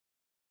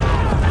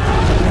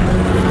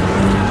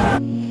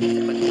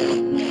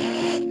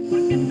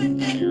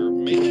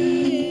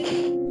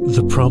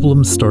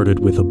problem started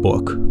with a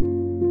book.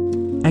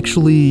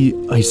 Actually,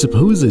 I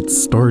suppose it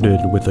started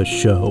with a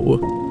show,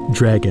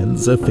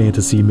 Dragons, a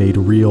fantasy made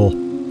real,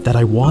 that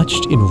I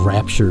watched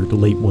enraptured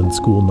late one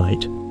school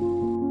night.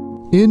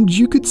 And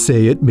you could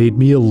say it made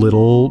me a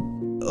little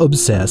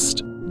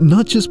obsessed,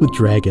 not just with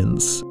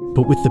dragons,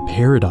 but with the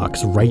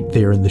paradox right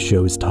there in the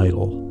show's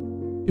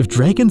title. If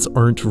dragons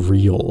aren't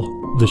real,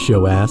 the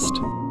show asked,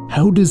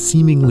 how does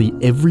seemingly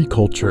every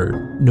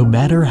culture, no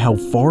matter how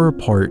far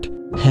apart,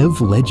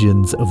 have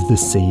legends of the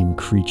same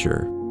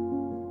creature?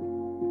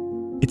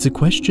 It's a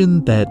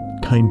question that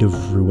kind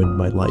of ruined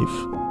my life.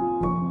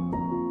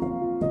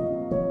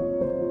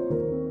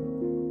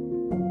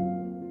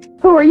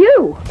 Who are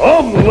you?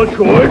 I'm the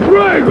toy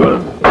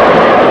dragon!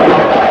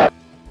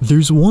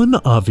 There's one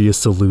obvious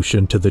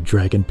solution to the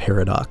dragon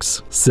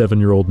paradox,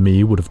 7-year-old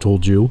me would have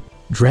told you.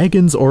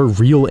 Dragons are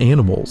real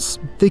animals.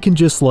 They can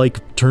just,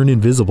 like, turn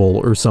invisible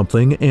or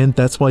something, and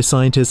that's why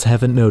scientists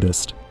haven't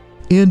noticed.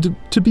 And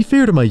to be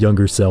fair to my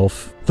younger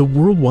self, the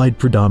worldwide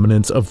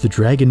predominance of the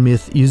dragon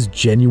myth is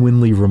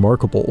genuinely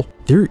remarkable.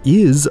 There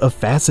is a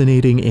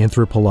fascinating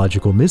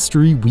anthropological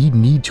mystery we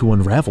need to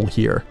unravel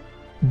here.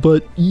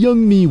 But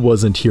young me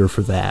wasn't here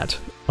for that.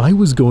 I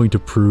was going to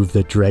prove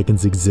that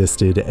dragons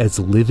existed as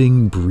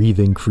living,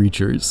 breathing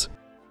creatures.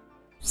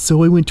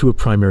 So I went to a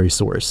primary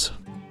source.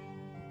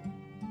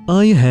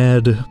 I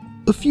had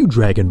a few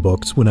dragon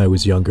books when I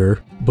was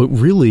younger, but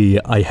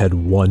really I had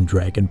one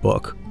dragon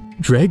book.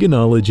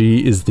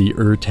 Dragonology is the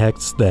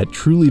text that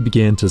truly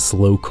began to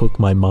slow cook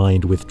my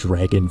mind with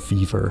dragon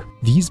fever.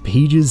 These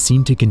pages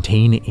seem to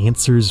contain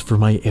answers for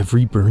my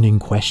every burning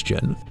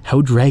question. How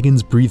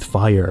dragons breathe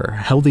fire,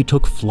 how they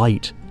took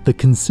flight, the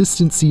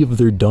consistency of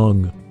their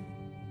dung.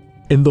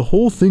 And the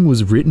whole thing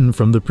was written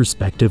from the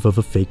perspective of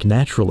a fake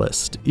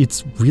naturalist.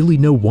 It's really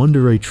no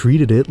wonder I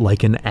treated it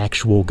like an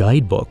actual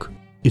guidebook.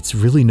 It's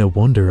really no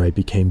wonder I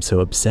became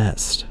so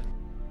obsessed.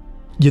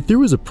 Yet there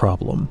was a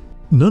problem.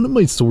 None of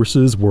my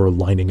sources were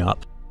lining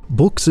up.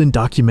 Books and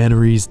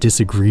documentaries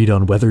disagreed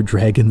on whether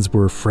dragons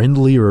were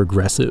friendly or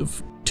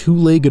aggressive,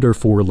 two-legged or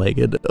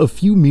four-legged, a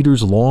few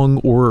meters long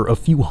or a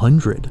few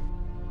hundred.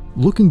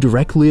 Looking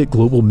directly at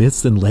global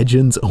myths and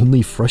legends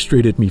only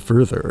frustrated me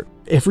further.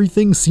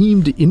 Everything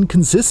seemed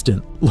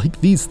inconsistent,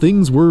 like these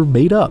things were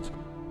made up.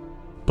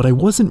 But I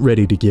wasn't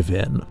ready to give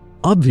in.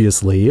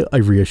 Obviously, I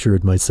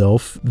reassured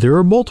myself, there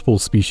are multiple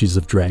species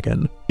of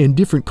dragon, and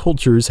different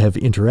cultures have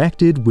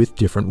interacted with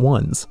different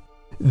ones.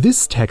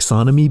 This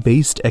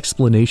taxonomy-based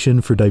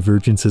explanation for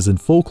divergences in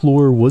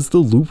folklore was the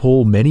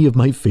loophole many of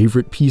my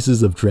favorite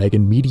pieces of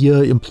dragon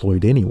media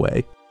employed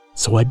anyway.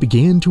 So I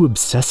began to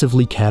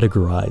obsessively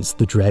categorize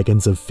the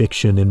dragons of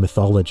fiction and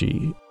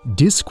mythology,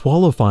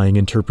 disqualifying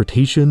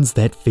interpretations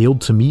that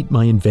failed to meet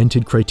my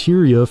invented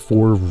criteria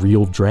for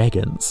real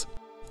dragons.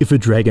 If a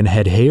dragon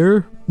had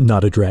hair,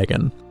 not a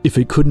dragon. If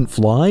it couldn't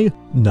fly,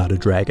 not a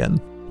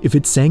dragon. If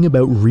it sang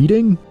about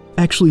reading,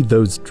 actually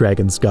those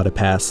dragons got a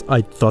pass.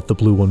 I thought the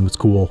blue one was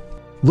cool.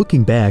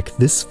 Looking back,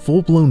 this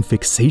full-blown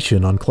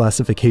fixation on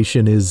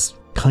classification is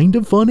kind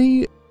of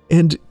funny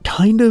and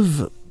kind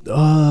of,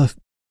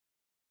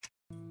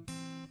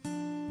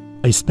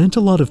 I spent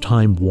a lot of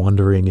time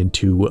wandering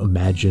into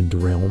imagined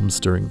realms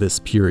during this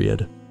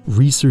period,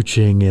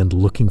 researching and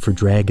looking for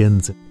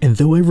dragons, and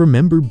though I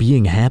remember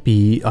being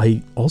happy,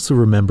 I also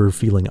remember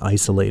feeling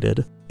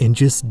isolated, and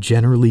just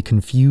generally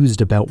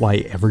confused about why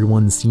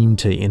everyone seemed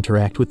to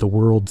interact with the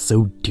world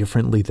so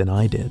differently than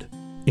I did.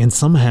 And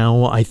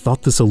somehow, I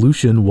thought the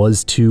solution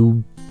was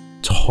to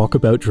talk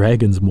about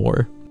dragons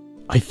more.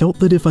 I felt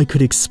that if I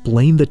could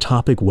explain the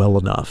topic well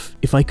enough,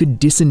 if I could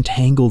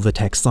disentangle the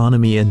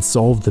taxonomy and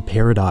solve the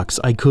paradox,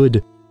 I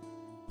could,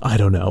 I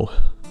don't know.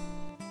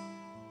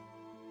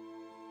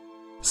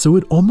 So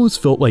it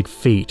almost felt like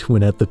fate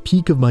when at the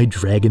peak of my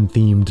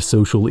dragon-themed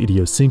social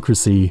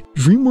idiosyncrasy,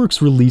 DreamWorks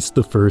released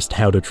the first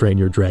How to Train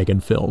Your Dragon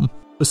film.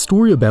 A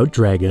story about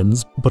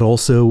dragons, but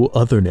also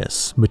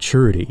otherness,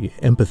 maturity,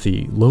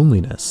 empathy,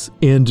 loneliness,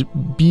 and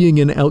being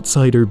an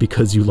outsider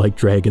because you like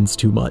dragons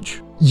too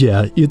much.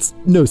 Yeah, it's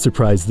no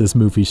surprise this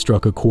movie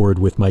struck a chord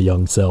with my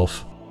young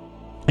self.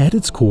 At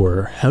its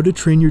core, How to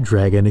Train Your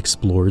Dragon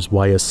explores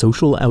why a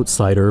social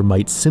outsider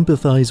might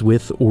sympathize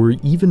with or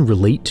even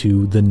relate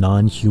to the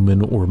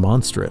non-human or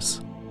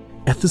monstrous.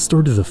 At the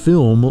start of the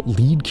film,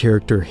 lead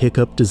character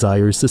Hiccup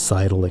desires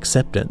societal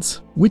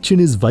acceptance, which in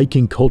his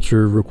Viking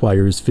culture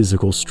requires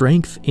physical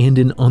strength and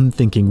an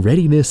unthinking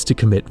readiness to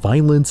commit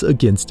violence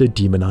against a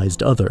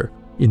demonized other,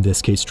 in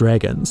this case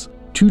dragons,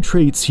 two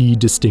traits he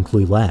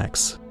distinctly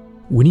lacks.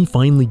 When he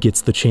finally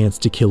gets the chance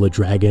to kill a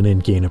dragon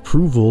and gain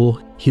approval,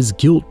 his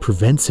guilt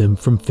prevents him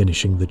from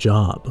finishing the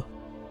job.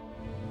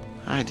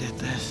 I did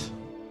this.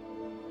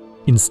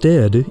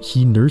 Instead,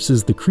 he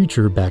nurses the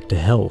creature back to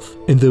health,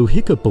 and though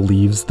Hiccup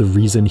believes the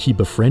reason he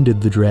befriended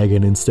the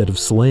dragon instead of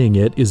slaying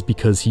it is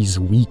because he's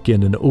weak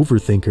and an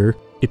overthinker,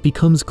 it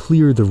becomes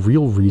clear the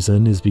real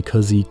reason is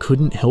because he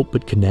couldn't help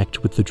but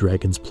connect with the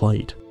dragon's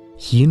plight.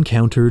 He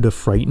encountered a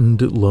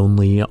frightened,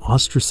 lonely,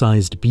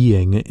 ostracized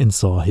being and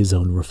saw his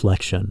own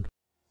reflection.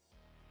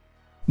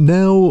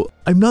 Now,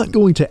 I'm not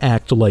going to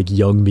act like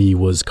young me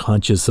was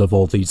conscious of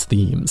all these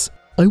themes.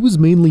 I was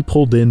mainly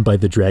pulled in by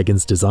the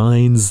dragon's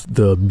designs,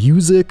 the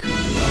music,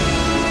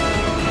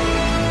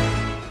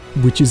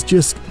 which is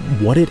just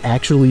what it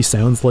actually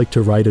sounds like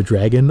to ride a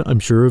dragon, I'm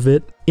sure of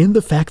it, and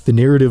the fact the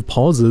narrative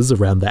pauses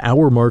around the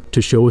hour mark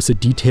to show us a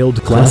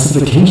detailed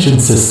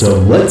classification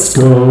system. Let's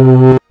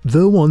go!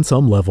 Though on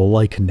some level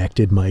I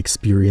connected my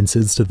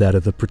experiences to that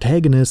of the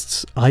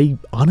protagonists, I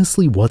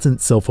honestly wasn't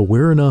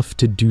self-aware enough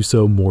to do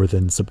so more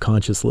than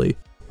subconsciously.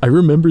 I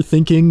remember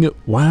thinking,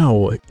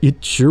 wow,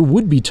 it sure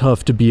would be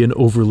tough to be an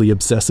overly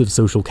obsessive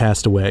social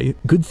castaway.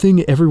 Good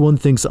thing everyone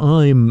thinks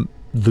I'm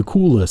the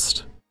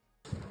coolest.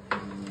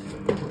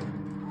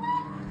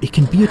 It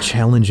can be a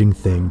challenging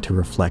thing to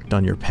reflect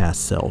on your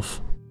past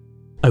self.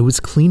 I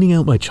was cleaning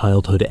out my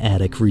childhood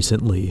attic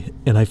recently,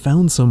 and I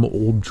found some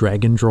old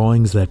dragon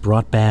drawings that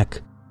brought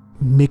back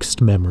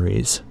mixed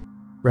memories.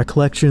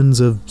 Recollections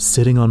of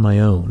sitting on my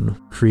own,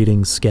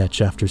 creating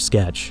sketch after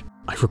sketch.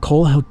 I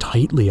recall how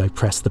tightly I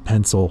pressed the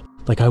pencil,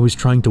 like I was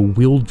trying to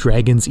will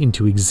dragons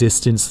into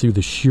existence through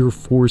the sheer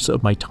force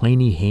of my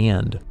tiny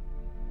hand.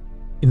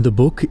 In the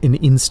book An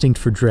Instinct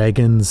for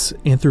Dragons,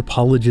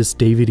 anthropologist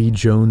David E.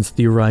 Jones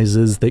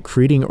theorizes that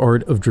creating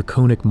art of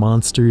draconic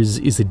monsters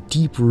is a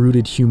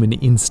deep-rooted human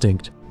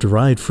instinct,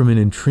 derived from an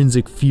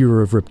intrinsic fear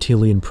of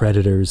reptilian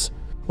predators.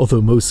 Although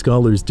most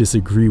scholars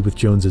disagree with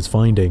Jones's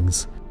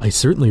findings, I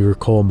certainly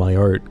recall my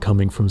art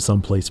coming from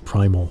someplace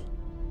primal.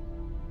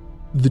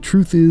 The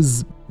truth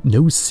is,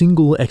 no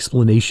single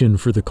explanation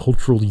for the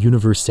cultural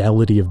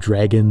universality of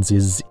dragons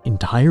is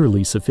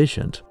entirely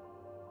sufficient.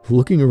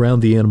 Looking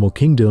around the animal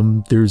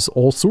kingdom, there's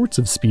all sorts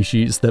of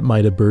species that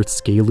might have birthed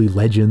scaly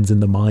legends in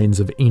the minds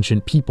of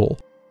ancient people.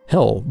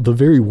 Hell, the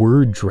very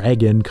word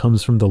dragon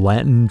comes from the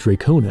Latin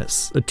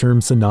draconis, a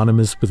term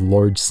synonymous with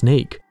large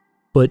snake.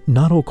 But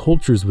not all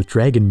cultures with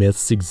dragon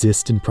myths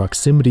exist in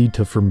proximity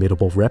to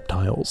formidable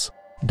reptiles.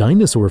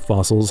 Dinosaur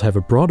fossils have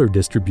a broader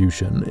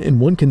distribution, and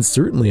one can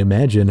certainly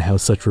imagine how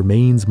such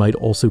remains might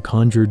also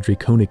conjure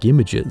draconic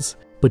images,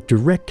 but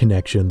direct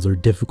connections are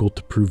difficult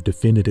to prove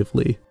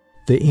definitively.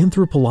 The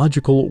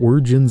anthropological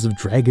origins of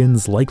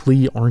dragons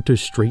likely aren't a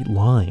straight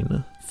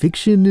line.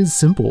 Fiction is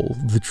simple.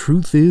 The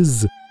truth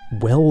is,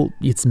 well,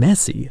 it's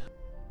messy.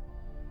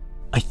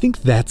 I think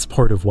that's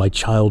part of why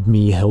child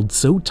me held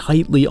so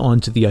tightly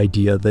onto the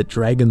idea that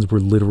dragons were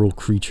literal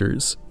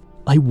creatures.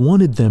 I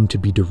wanted them to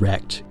be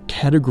direct,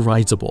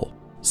 categorizable,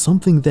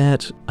 something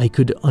that I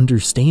could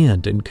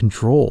understand and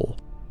control.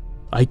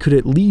 I could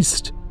at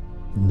least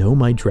know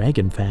my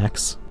dragon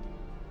facts.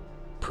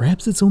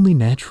 Perhaps it's only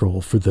natural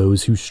for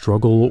those who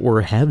struggle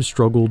or have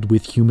struggled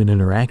with human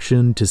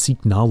interaction to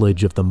seek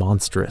knowledge of the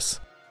monstrous.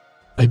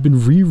 I've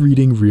been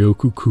rereading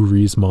Ryoku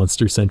Kuri's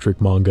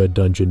monster-centric manga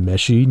Dungeon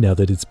Meshi now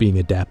that it's being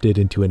adapted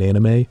into an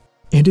anime,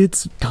 and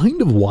it's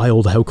kind of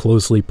wild how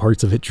closely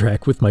parts of it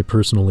track with my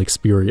personal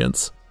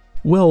experience.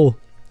 Well,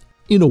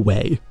 in a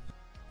way.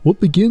 What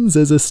begins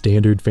as a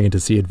standard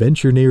fantasy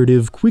adventure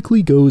narrative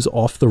quickly goes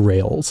off the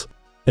rails.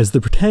 As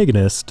the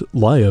protagonist,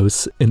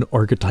 Laios, an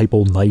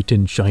archetypal knight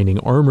in shining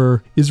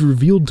armor, is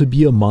revealed to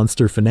be a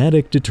monster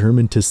fanatic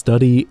determined to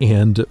study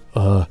and,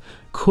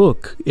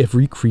 cook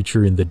every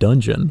creature in the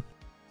dungeon.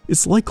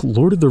 It's like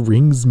Lord of the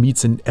Rings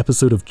meets an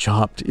episode of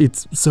Chopped.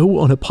 It's so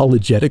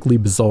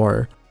unapologetically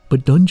bizarre.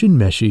 But Dungeon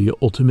Meshi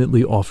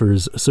ultimately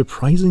offers a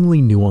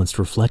surprisingly nuanced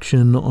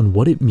reflection on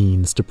what it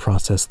means to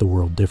process the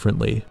world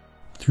differently.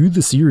 Through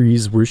the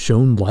series, we're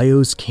shown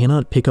Laios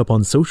cannot pick up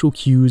on social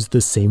cues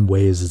the same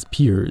way as his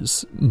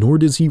peers, nor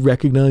does he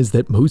recognize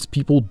that most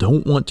people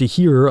don't want to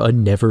hear a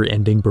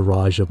never-ending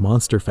barrage of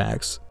monster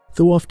facts.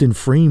 Though often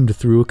framed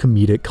through a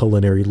comedic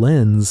culinary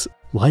lens,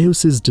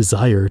 Laios'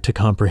 desire to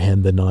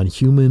comprehend the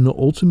non-human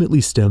ultimately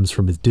stems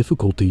from his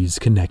difficulties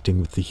connecting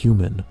with the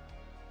human.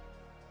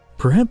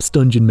 Perhaps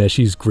Dungeon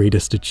Meshi's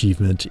greatest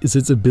achievement is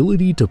its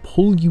ability to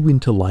pull you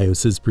into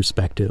Laios'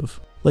 perspective.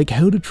 Like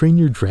How to Train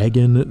Your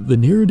Dragon, the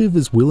narrative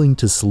is willing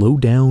to slow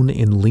down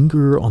and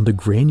linger on the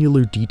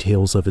granular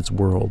details of its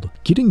world,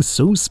 getting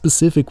so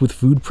specific with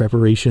food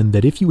preparation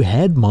that if you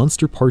had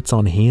monster parts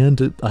on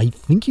hand, I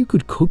think you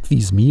could cook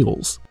these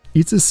meals.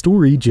 It's a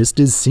story just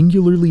as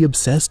singularly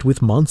obsessed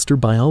with monster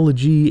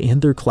biology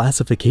and their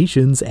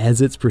classifications as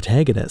its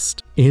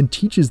protagonist, and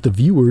teaches the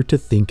viewer to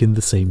think in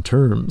the same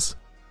terms.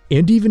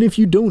 And even if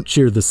you don't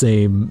share the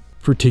same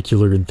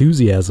particular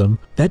enthusiasm,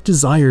 that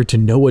desire to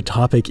know a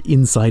topic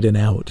inside and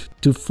out,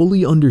 to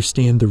fully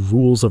understand the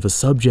rules of a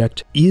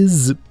subject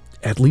is,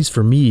 at least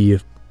for me,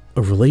 a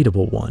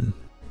relatable one.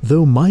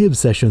 Though my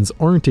obsessions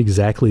aren't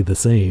exactly the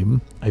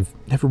same, I've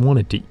never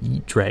wanted to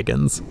eat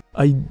dragons,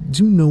 I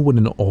do know what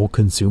an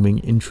all-consuming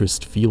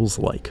interest feels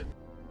like.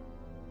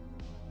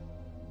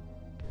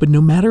 But no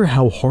matter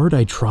how hard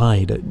I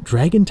tried,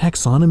 dragon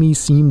taxonomy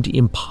seemed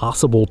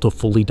impossible to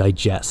fully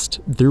digest.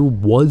 There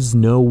was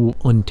no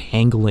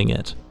untangling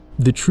it.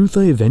 The truth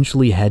I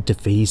eventually had to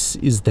face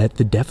is that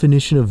the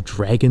definition of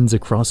dragons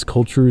across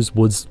cultures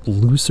was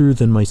looser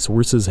than my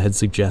sources had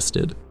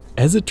suggested.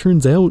 As it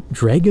turns out,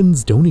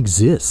 dragons don't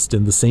exist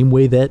in the same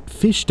way that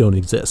fish don't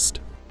exist.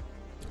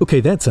 Okay,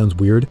 that sounds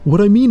weird.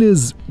 What I mean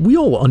is, we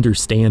all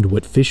understand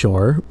what fish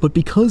are, but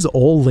because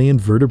all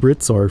land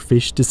vertebrates are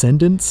fish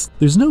descendants,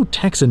 there's no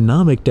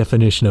taxonomic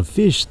definition of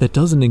fish that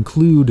doesn't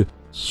include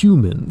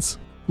humans.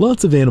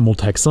 Lots of animal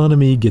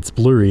taxonomy gets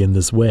blurry in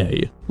this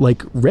way.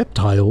 Like,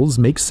 reptiles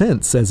make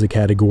sense as a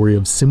category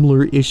of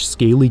similar-ish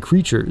scaly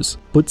creatures,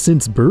 but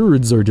since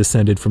birds are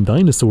descended from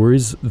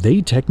dinosaurs,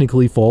 they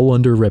technically fall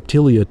under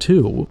reptilia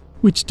too,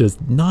 which does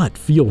not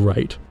feel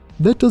right.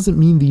 That doesn't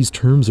mean these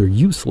terms are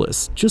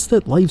useless, just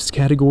that life's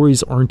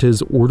categories aren't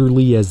as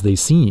orderly as they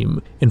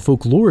seem, and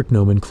folkloric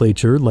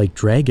nomenclature like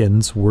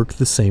dragons work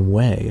the same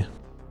way.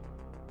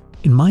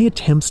 In my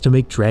attempts to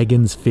make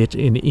dragons fit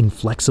an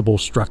inflexible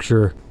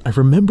structure, I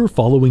remember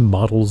following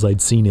models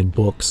I'd seen in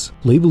books,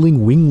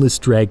 labeling wingless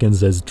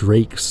dragons as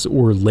drakes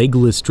or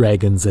legless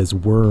dragons as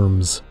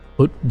worms.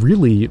 But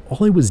really,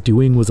 all I was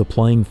doing was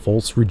applying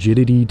false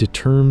rigidity to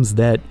terms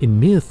that, in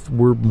myth,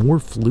 were more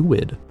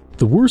fluid.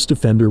 The worst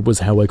offender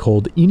was how I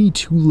called any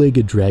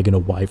two-legged dragon a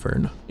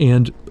wyvern.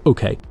 And,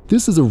 okay,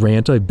 this is a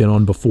rant I've been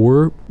on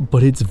before,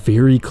 but it's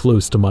very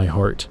close to my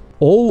heart.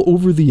 All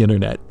over the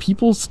internet,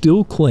 people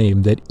still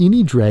claim that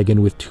any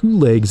dragon with 2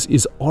 legs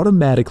is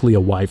automatically a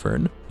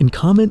wyvern. In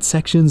comment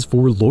sections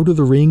for Lord of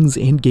the Rings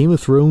and Game of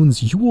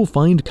Thrones, you will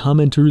find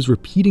commenters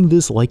repeating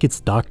this like it's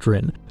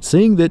doctrine,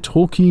 saying that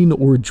Tolkien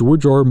or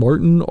George R. R.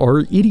 Martin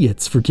are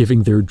idiots for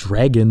giving their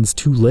dragons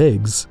 2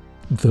 legs.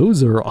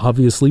 Those are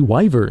obviously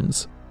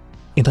wyverns.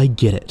 And I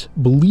get it.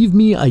 Believe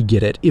me, I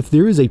get it. If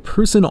there is a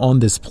person on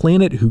this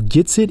planet who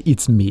gets it,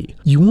 it's me.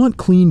 You want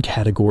clean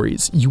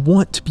categories, you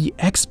want to be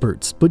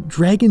experts, but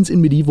dragons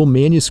in medieval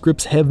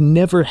manuscripts have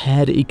never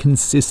had a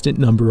consistent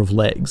number of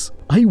legs.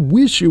 I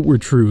wish it were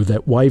true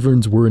that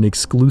wyverns were an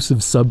exclusive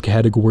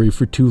subcategory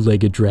for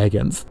 2-legged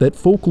dragons, that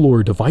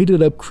folklore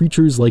divided up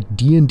creatures like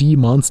D&D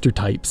monster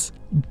types.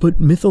 But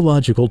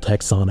mythological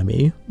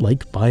taxonomy,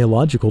 like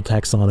biological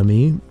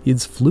taxonomy,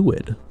 is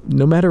fluid,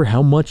 no matter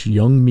how much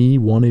young me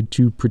wanted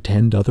to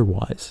pretend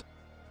otherwise.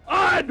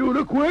 I do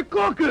the quick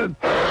cooking!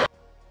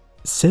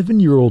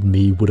 7-year-old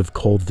me would have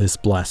called this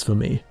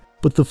blasphemy,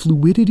 but the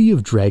fluidity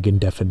of dragon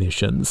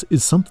definitions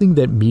is something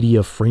that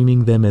media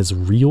framing them as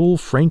real,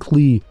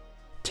 frankly,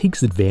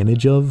 takes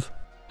advantage of.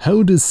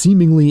 How does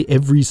seemingly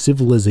every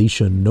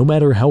civilization, no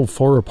matter how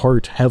far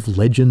apart, have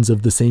legends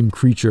of the same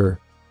creature?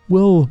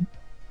 Well,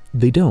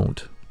 they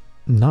don't.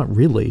 Not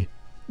really.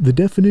 The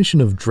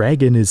definition of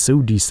dragon is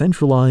so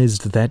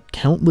decentralized that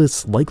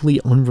countless, likely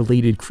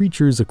unrelated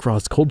creatures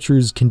across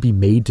cultures can be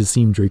made to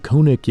seem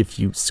draconic if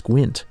you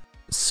squint.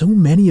 So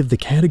many of the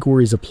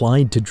categories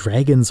applied to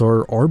dragons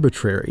are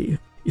arbitrary.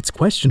 It's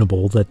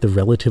questionable that the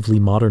relatively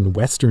modern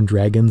Western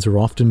dragons are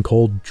often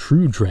called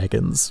true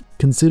dragons,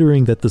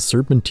 considering that the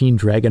serpentine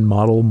dragon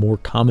model more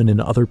common in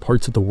other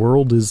parts of the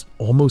world is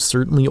almost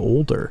certainly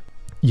older.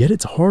 Yet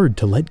it's hard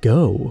to let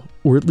go,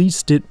 or at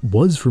least it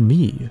was for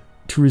me,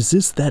 to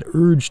resist that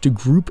urge to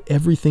group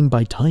everything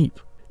by type.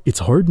 It's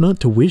hard not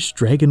to wish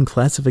dragon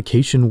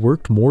classification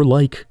worked more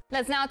like...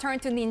 Let's now turn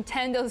to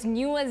Nintendo's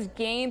newest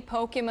game,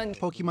 Pokemon.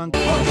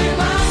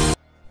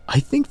 I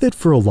think that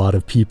for a lot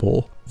of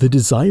people, the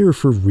desire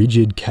for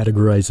rigid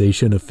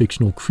categorization of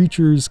fictional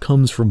creatures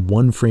comes from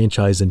one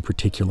franchise in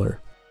particular.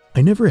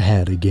 I never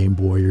had a Game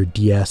Boy or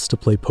DS to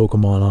play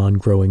Pokemon on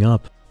growing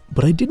up,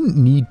 but I didn't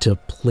need to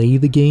play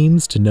the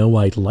games to know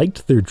I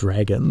liked their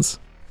dragons.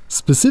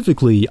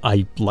 Specifically,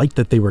 I liked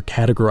that they were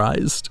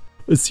categorized.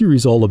 A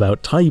series all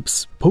about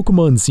types,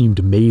 Pokemon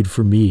seemed made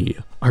for me.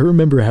 I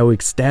remember how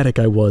ecstatic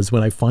I was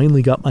when I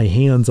finally got my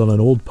hands on an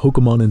old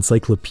Pokemon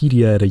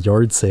encyclopedia at a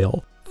yard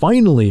sale.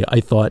 Finally, I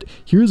thought,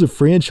 here's a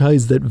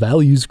franchise that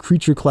values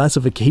creature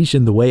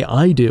classification the way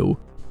I do.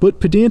 But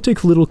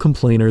pedantic little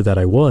complainer that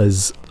I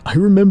was, I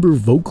remember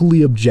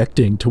vocally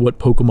objecting to what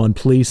Pokemon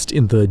placed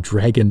in the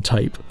dragon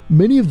type.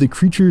 Many of the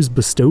creatures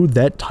bestowed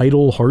that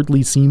title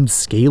hardly seemed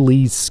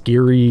scaly,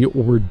 scary,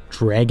 or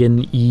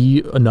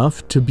dragon-y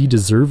enough to be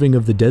deserving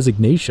of the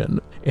designation,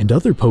 and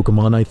other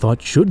Pokemon I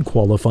thought should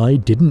qualify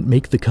didn't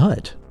make the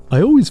cut.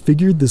 I always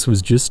figured this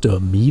was just a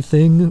me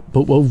thing,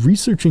 but while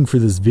researching for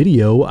this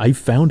video, I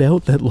found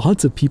out that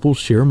lots of people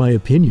share my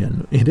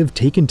opinion and have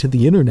taken to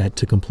the internet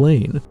to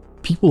complain.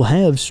 People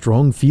have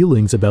strong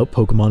feelings about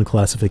Pokemon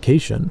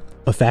classification,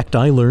 a fact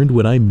I learned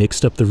when I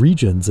mixed up the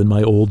regions in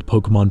my old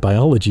Pokemon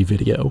biology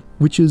video,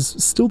 which is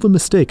still the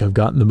mistake I've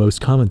gotten the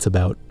most comments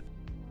about.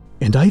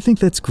 And I think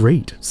that's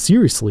great.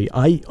 Seriously,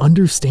 I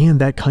understand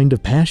that kind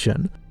of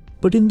passion.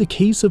 But in the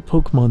case of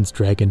Pokemon's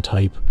dragon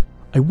type,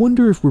 I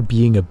wonder if we're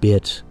being a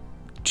bit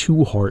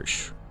too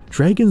harsh.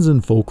 Dragons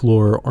in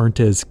folklore aren't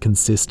as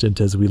consistent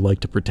as we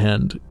like to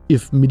pretend.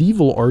 If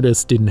medieval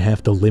artists didn't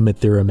have to limit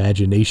their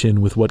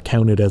imagination with what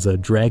counted as a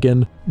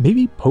dragon,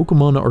 maybe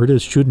Pokemon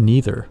artists shouldn't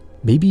either.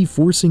 Maybe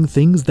forcing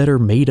things that are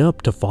made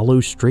up to follow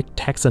strict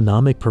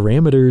taxonomic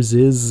parameters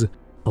is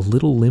a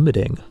little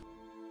limiting.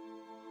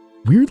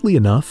 Weirdly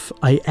enough,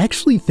 I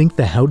actually think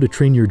the How to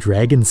Train Your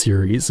Dragon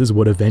series is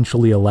what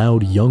eventually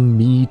allowed young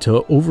me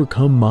to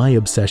overcome my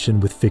obsession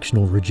with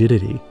fictional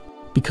rigidity.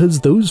 because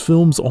those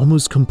films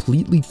almost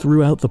completely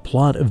threw out the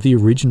plot of the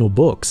original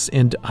books,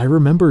 and I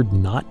remembered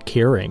not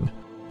caring.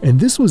 And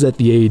this was at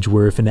the age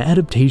where if an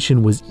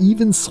adaptation was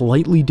even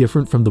slightly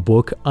different from the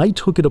book, I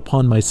took it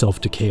upon myself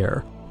to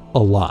care. A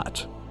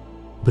lot.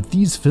 But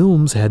these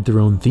films had their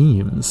own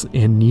themes,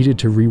 and needed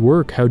to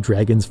rework how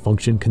dragons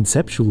function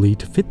conceptually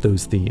to fit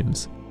those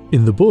themes.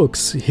 In the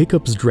books,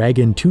 Hiccup's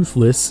dragon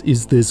Toothless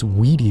is this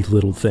weedy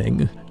little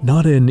thing,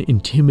 not an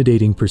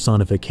intimidating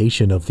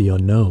personification of the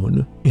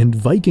unknown, and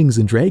Vikings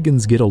and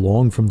dragons get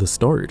along from the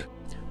start.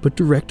 But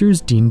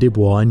directors Dean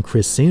DeBois and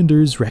Chris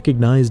Sanders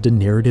recognized a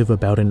narrative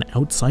about an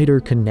outsider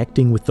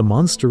connecting with the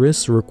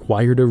monstrous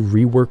required a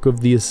rework of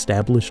the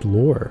established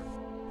lore.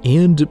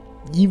 And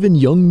even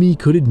young me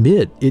could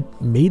admit it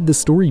made the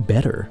story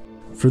better.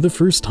 For the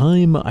first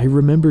time, I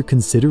remember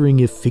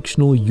considering if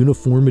fictional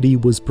uniformity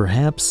was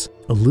perhaps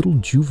a little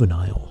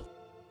juvenile.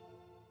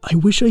 I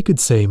wish I could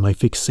say my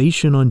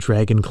fixation on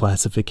dragon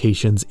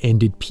classifications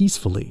ended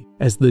peacefully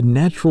as the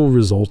natural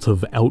result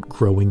of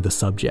outgrowing the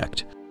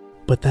subject,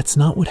 but that's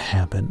not what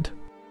happened.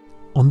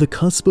 On the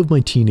cusp of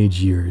my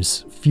teenage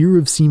years, fear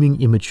of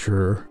seeming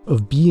immature,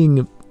 of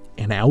being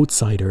an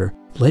outsider,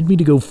 led me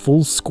to go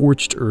full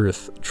scorched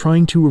earth,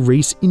 trying to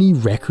erase any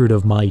record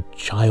of my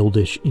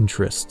childish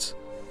interests.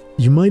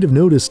 You might have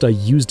noticed I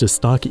used a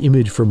stock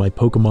image for my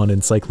Pokemon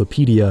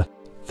encyclopedia.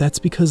 That's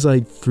because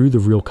I threw the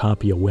real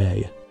copy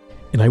away.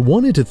 And I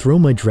wanted to throw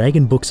my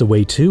dragon books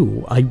away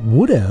too. I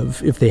would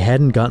have if they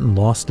hadn't gotten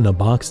lost in a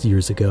box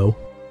years ago.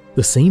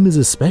 The same is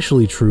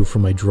especially true for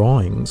my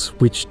drawings,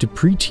 which to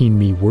preteen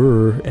me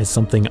were, as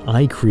something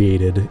I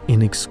created,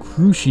 an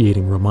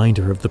excruciating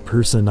reminder of the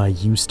person I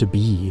used to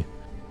be.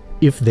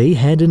 If they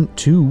hadn't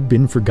too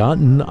been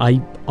forgotten,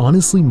 I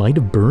honestly might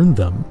have burned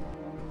them.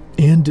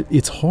 And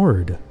it's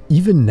hard,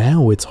 even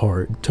now it's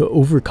hard, to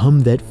overcome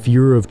that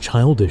fear of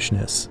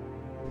childishness.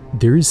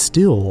 There is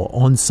still,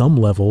 on some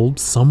level,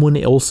 someone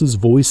else's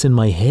voice in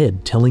my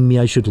head telling me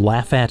I should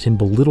laugh at and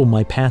belittle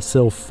my past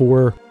self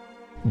for...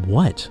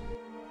 what?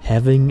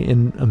 Having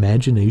an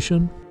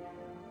imagination?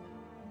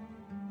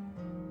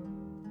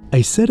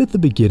 I said at the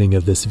beginning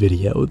of this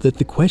video that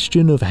the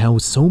question of how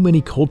so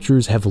many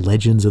cultures have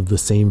legends of the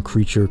same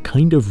creature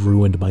kind of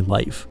ruined my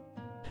life.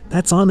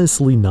 That's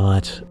honestly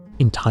not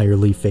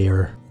entirely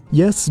fair.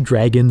 Yes,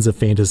 dragons, a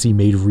fantasy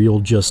made real,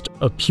 just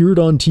appeared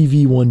on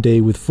TV one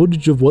day with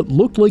footage of what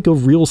looked like a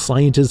real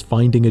scientist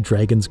finding a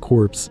dragon's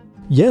corpse.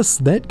 Yes,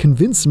 that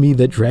convinced me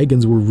that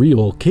dragons were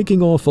real,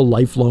 kicking off a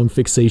lifelong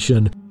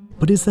fixation,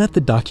 but is that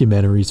the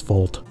documentary's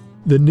fault?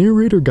 The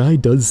narrator guy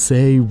does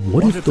say,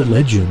 what if the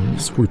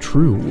legends were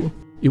true?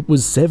 It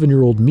was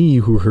 7-year-old me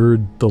who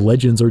heard the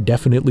legends are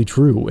definitely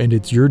true and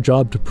it's your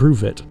job to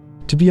prove it.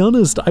 To be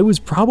honest, I was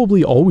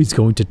probably always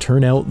going to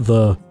turn out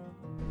the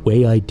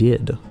way I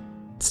did.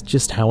 It's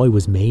just how I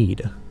was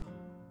made.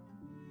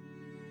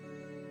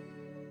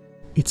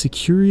 It's a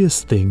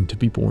curious thing to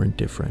be born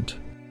different.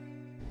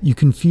 You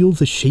can feel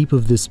the shape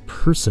of this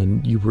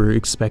person you were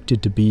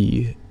expected to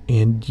be,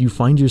 and you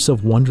find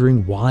yourself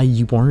wondering why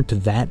you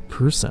aren't that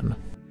person.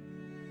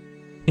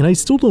 And I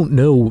still don't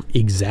know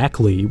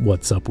exactly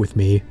what's up with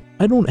me.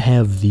 I don't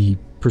have the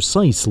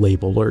precise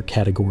label or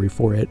category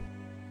for it.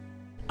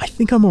 I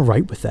think I'm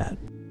alright with that.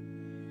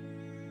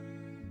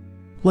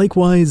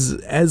 Likewise,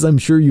 as I'm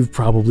sure you've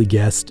probably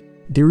guessed,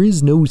 there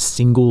is no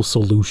single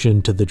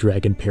solution to the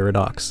dragon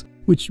paradox,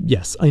 which,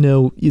 yes, I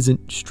know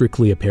isn't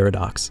strictly a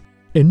paradox.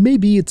 And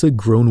maybe it's a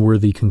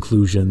grown-worthy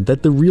conclusion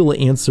that the real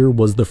answer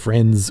was the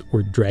friends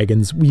or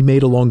dragons we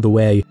made along the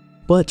way,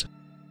 but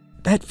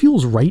that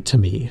feels right to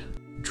me.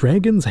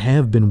 Dragons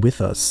have been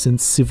with us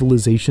since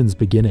civilization's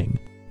beginning.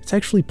 It's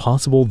actually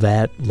possible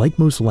that, like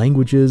most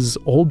languages,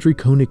 all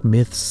draconic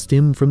myths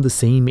stem from the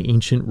same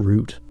ancient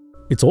root.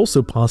 It's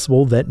also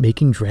possible that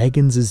making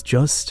dragons is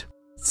just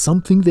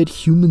something that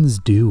humans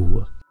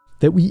do.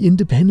 That we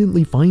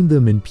independently find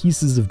them in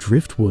pieces of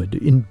driftwood,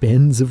 in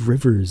bends of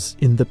rivers,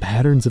 in the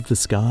patterns of the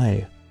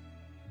sky.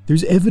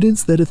 There's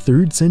evidence that a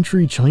 3rd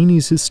century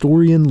Chinese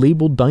historian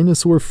labeled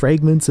dinosaur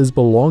fragments as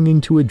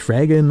belonging to a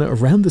dragon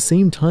around the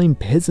same time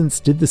peasants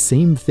did the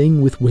same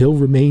thing with whale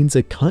remains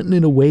a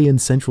continent away in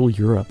Central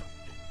Europe.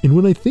 And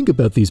when I think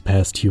about these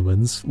past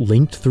humans,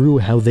 linked through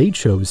how they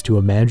chose to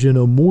imagine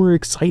a more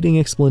exciting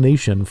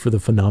explanation for the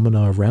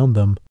phenomena around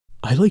them,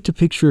 I like to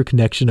picture a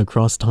connection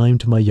across time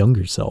to my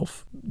younger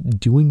self,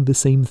 doing the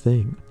same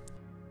thing.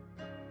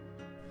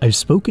 I've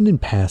spoken in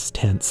past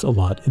tense a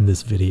lot in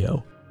this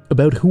video,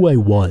 about who I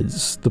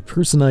was, the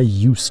person I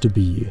used to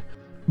be.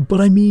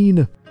 But I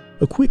mean,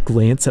 a quick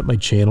glance at my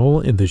channel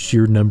and the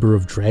sheer number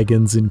of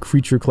dragons and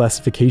creature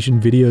classification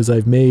videos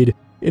I've made,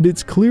 and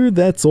it's clear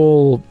that's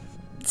all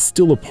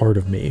still a part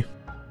of me.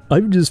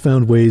 I've just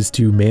found ways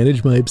to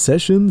manage my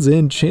obsessions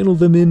and channel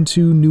them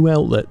into new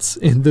outlets,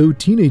 and though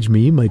teenage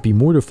me might be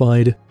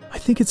mortified, I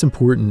think it's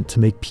important to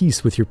make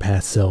peace with your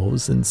past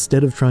selves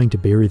instead of trying to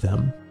bury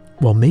them.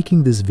 While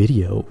making this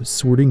video,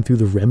 sorting through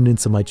the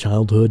remnants of my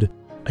childhood,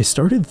 I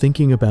started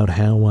thinking about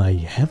how I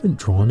haven't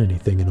drawn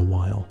anything in a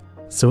while,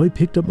 so I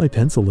picked up my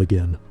pencil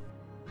again.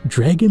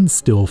 Dragons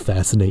still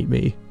fascinate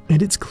me,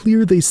 And it's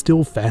clear they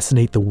still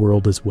fascinate the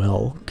world as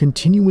well,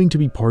 continuing to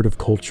be part of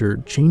culture,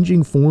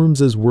 changing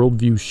forms as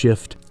worldviews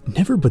shift,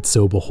 never but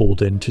so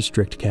beholden to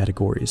strict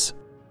categories.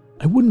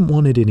 I wouldn't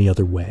want it any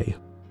other way.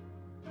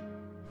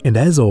 And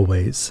as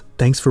always,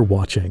 thanks for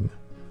watching.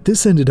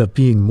 This ended up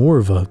being more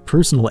of a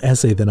personal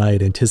essay than I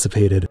had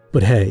anticipated,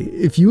 but hey,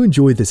 if you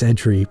enjoyed this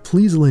entry,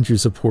 please lend your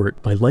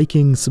support by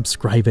liking,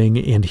 subscribing,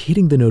 and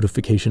hitting the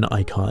notification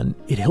icon.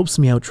 It helps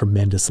me out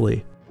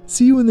tremendously.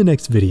 See you in the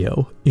next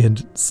video,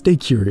 and stay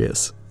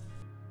curious.